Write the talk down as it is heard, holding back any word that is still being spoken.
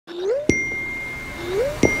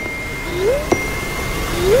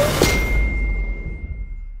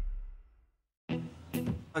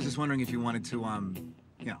I was just wondering if you wanted to,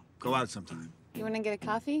 you know, go out sometime. You want to get a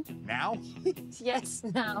coffee? Now? Yes,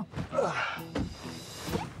 now.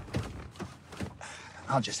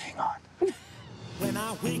 I'll just hang on. When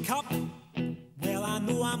I wake up, well, I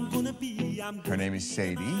know I'm gonna be. Her name is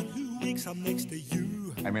Sadie. Who wakes up next to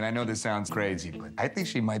you? I mean, I know this sounds crazy, but I think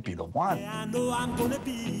she might be the one. I know I'm gonna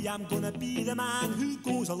be the man who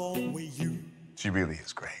goes along with you. She really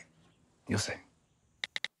is great. You'll see.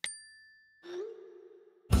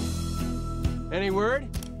 Any word?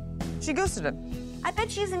 She ghosted him. I bet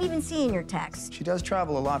she isn't even seeing your text. She does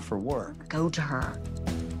travel a lot for work. Go to her.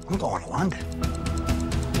 I'm going to London.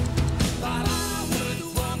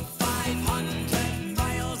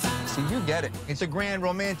 See, you get it. It's a grand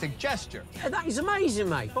romantic gesture. Yeah, that is amazing,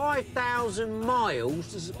 mate. 5,000 miles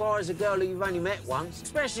to surprise a girl who you've only met once,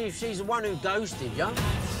 especially if she's the one who ghosted you.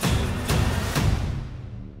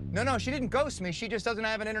 No, she didn't ghost me. She just doesn't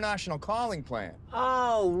have an international calling plan.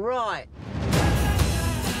 Oh, right.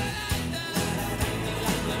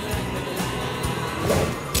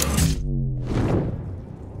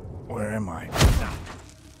 Where am I?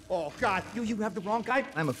 Oh, God, you have the wrong guy?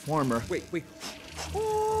 I'm a farmer. Wait.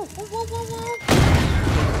 Whoa, whoa, whoa, whoa, whoa.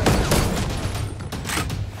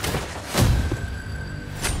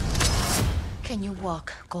 Can you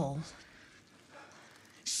walk, Gold?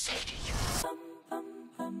 Say to you.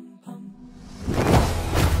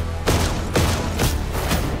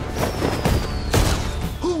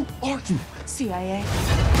 Who are you? CIA.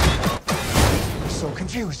 So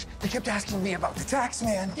confused. They kept asking me about the tax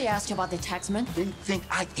man. They asked you about the taxman? They think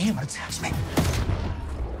I am a tax man.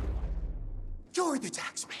 You're the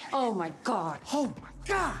tax man. Oh, my God. Oh, my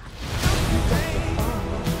God.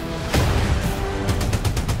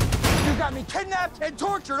 You got me kidnapped and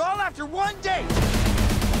tortured all after one day.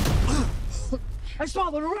 I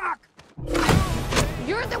swallowed a rock.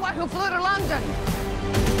 You're the one who flew to London.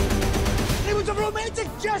 It was a romantic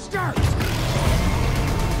gesture.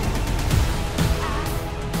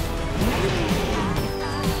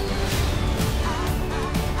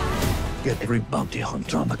 Get every bounty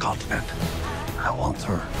hunter on the continent. I want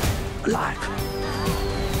her alive.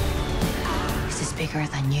 This is bigger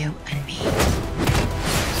than you and me.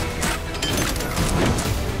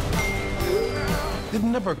 Did it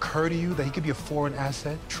never occur to you that he could be a foreign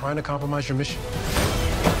asset trying to compromise your mission?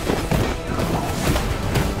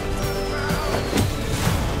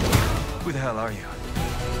 Who the hell are you?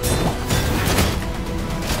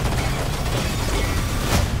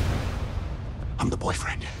 I'm the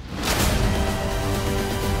boyfriend.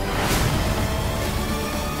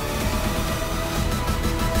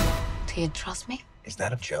 Do you trust me? Is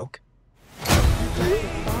that a joke?